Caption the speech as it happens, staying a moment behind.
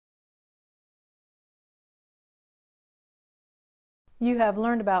You have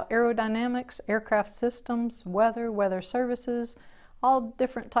learned about aerodynamics, aircraft systems, weather services, all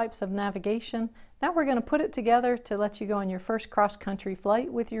different types of navigation. Now we're going to put it together to let you go on your first cross-country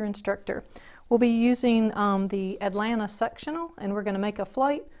flight with your instructor. We'll be using the Atlanta sectional, and we're going to make a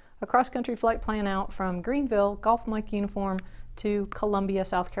cross-country flight plan out from Greenville, Golf Mike uniform, to Columbia,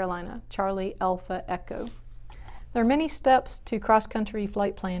 South Carolina, Charlie Alpha Echo. There are many steps to cross-country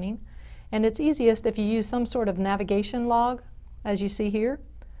flight planning, and it's easiest if you use some sort of navigation log, as you see here.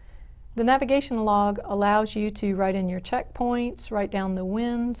 The navigation log allows you to write in your checkpoints, write down the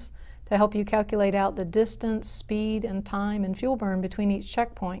winds, to help you calculate out the distance, speed, and time and fuel burn between each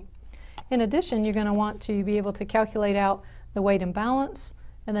checkpoint. In addition, you're going to want to be able to calculate out the weight and balance,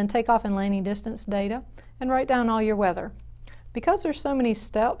 and then takeoff and landing distance data, and write down all your weather. Because there's so many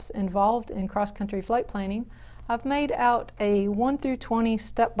steps involved in cross-country flight planning, I've made out a 1 through 20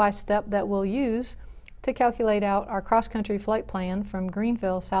 step-by-step that we'll use to calculate out our cross-country flight plan from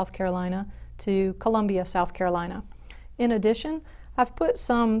Greenville, South Carolina to Columbia, South Carolina. In addition, I've put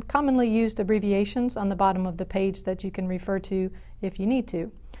some commonly used abbreviations on the bottom of the page that you can refer to if you need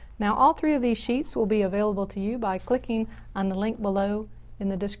to. Now, all three of these sheets will be available to you by clicking on the link below in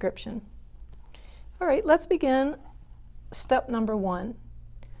the description. All right, let's begin step number 1.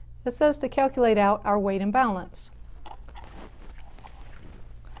 It says to calculate out our weight and balance.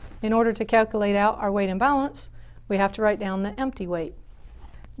 In order to calculate out our weight and balance, we have to write down the empty weight.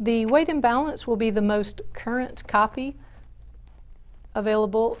 The weight and balance will be the most current copy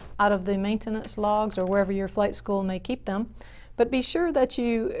available out of the maintenance logs or wherever your flight school may keep them. But be sure that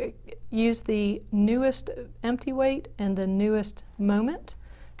you use the newest empty weight and the newest moment.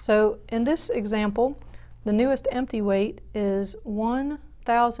 So in this example, the newest empty weight is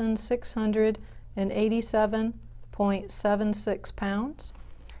 1,687.76 pounds.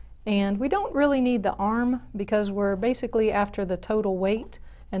 And we don't really need the arm because we're basically after the total weight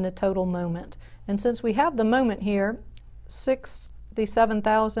and the total moment. And since we have the moment here,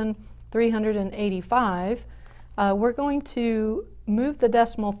 67,385, we're going to move the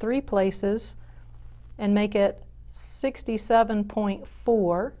decimal 3 places and make it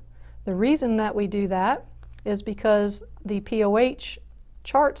 67.4. The reason that we do that is because the POH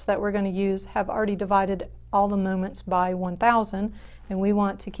charts that we're going to use have already divided all the moments by 1,000, and we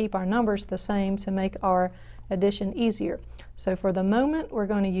want to keep our numbers the same to make our addition easier. So for the moment, we're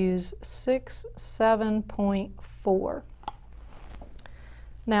going to use 67.4.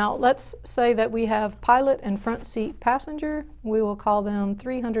 Now let's say that we have pilot and front seat passenger. We will call them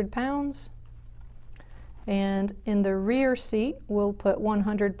 300 pounds. And in the rear seat, we'll put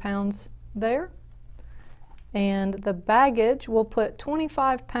 100 pounds there. And the baggage, we'll put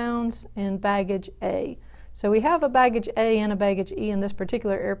 25 pounds in baggage A. So we have a baggage A and a baggage E in this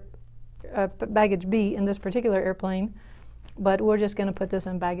particular baggage B in this particular airplane, but we're just going to put this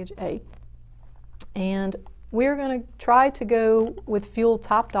in baggage A. And we're going to try to go with fuel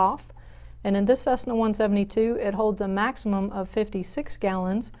topped off. And in this Cessna 172, it holds a maximum of 56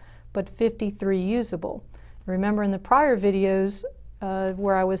 gallons, but 53 usable. Remember in the prior videos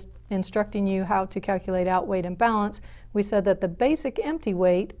where I was instructing you how to calculate out weight and balance, we said that the basic empty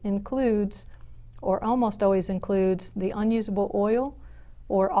weight includes, or almost always includes, the unusable oil,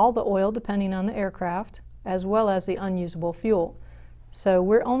 or all the oil depending on the aircraft, as well as the unusable fuel. So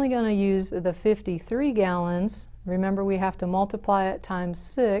we're only going to use the 53 gallons. Remember, we have to multiply it times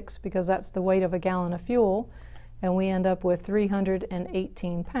 6 because that's the weight of a gallon of fuel, and we end up with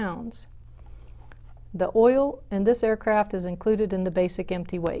 318 pounds. The oil in this aircraft is included in the basic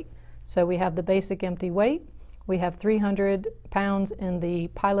empty weight. So we have the basic empty weight, we have 300 pounds in the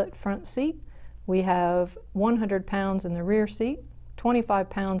pilot front seat, we have 100 pounds in the rear seat, 25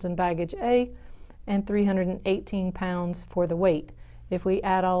 pounds in baggage A, and 318 pounds for the weight. If we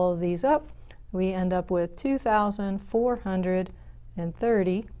add all of these up, we end up with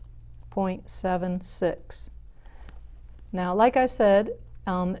 2,430.76. Now, like I said,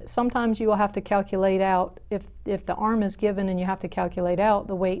 sometimes you will have to calculate out, if the arm is given and you have to calculate out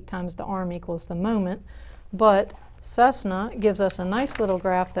the weight times the arm equals the moment, but Cessna gives us a nice little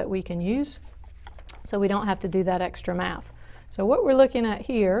graph that we can use so we don't have to do that extra math. So what we're looking at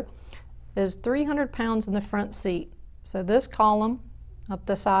here is 300 pounds in the front seat. So this column up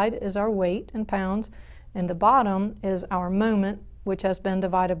the side is our weight in pounds, and the bottom is our moment, which has been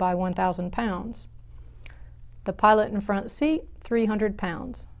divided by 1,000 pounds. The pilot in front seat, 300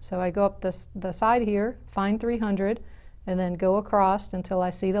 pounds. So I go up the side here, find 300, and then go across until I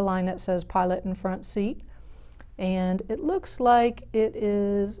see the line that says pilot in front seat. And it looks like it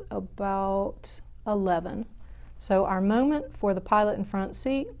is about 11. So our moment for the pilot in front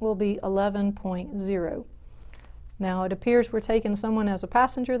seat will be 11.0. Now it appears we're taking someone as a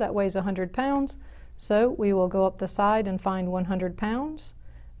passenger that weighs 100 pounds, so we will go up the side and find 100 pounds,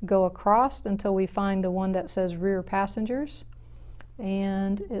 go across until we find the one that says rear passengers,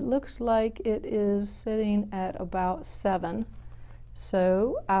 and it looks like it is sitting at about 7.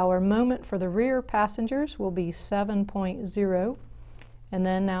 So our moment for the rear passengers will be 7.0. And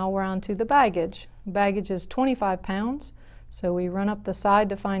then now we're on to the baggage. Baggage is 25 pounds, so we run up the side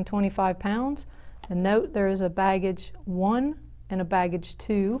to find 25 pounds. And note there is a baggage 1 and a baggage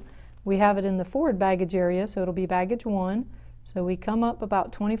 2. We have it in the forward baggage area, so it'll be baggage 1. So we come up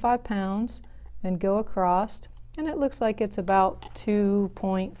about 25 pounds and go across, and it looks like it's about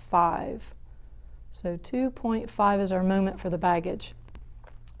 2.5. So 2.5 is our moment for the baggage.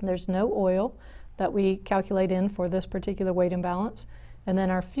 There's no oil that we calculate in for this particular weight imbalance. And then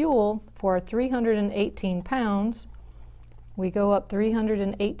our fuel for our 318 pounds, we go up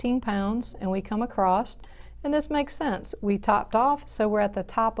 318 pounds and we come across, and this makes sense. We topped off, so we're at the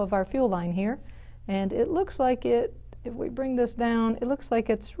top of our fuel line here, and it looks like it, if we bring this down, it looks like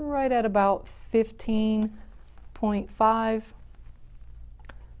it's right at about 15.5.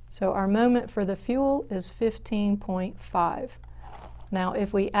 So our moment for the fuel is 15.5. Now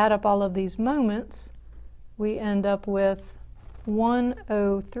if we add up all of these moments, we end up with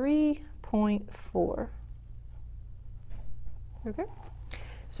 103.4. Okay,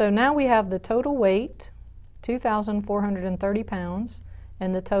 so now we have the total weight, 2,430 pounds,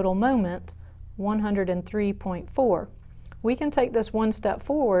 and the total moment, 103.4. We can take this one step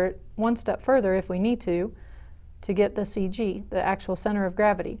further if we need to get the CG, the actual center of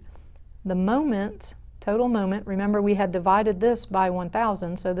gravity. The moment, total moment, remember we had divided this by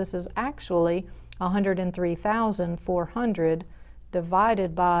 1,000, so this is actually 103,400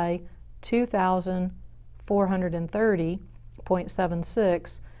 divided by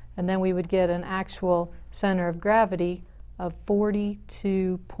 2,430.76, and then we would get an actual center of gravity of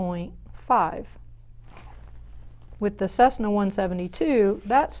 42.5. With the Cessna 172,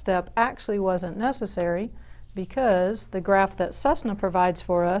 that step actually wasn't necessary because the graph that Cessna provides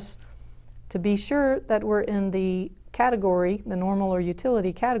for us, to be sure that we're in the category, the normal or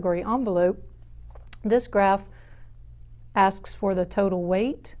utility category envelope, this graph asks for the total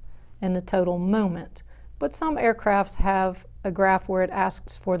weight and the total moment. But some aircrafts have a graph where it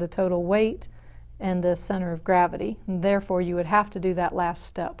asks for the total weight and the center of gravity, and therefore you would have to do that last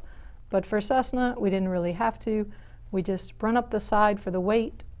step. But for Cessna, we didn't really have to. We just run up the side for the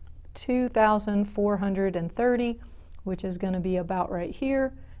weight, 2,430, which is going to be about right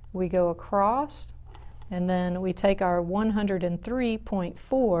here. We go across, and then we take our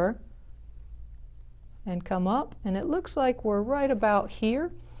 103.4 and come up, and it looks like we're right about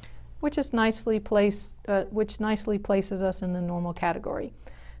here, which nicely places us in the normal category.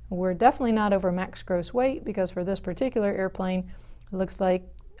 We're definitely not over max gross weight because for this particular airplane, it looks like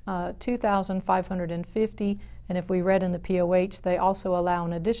 2,550, and if we read in the POH, they also allow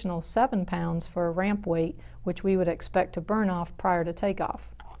an additional 7 pounds for a ramp weight, which we would expect to burn off prior to takeoff.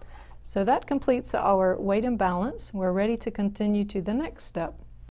 So that completes our weight imbalance. We're ready to continue to the next step.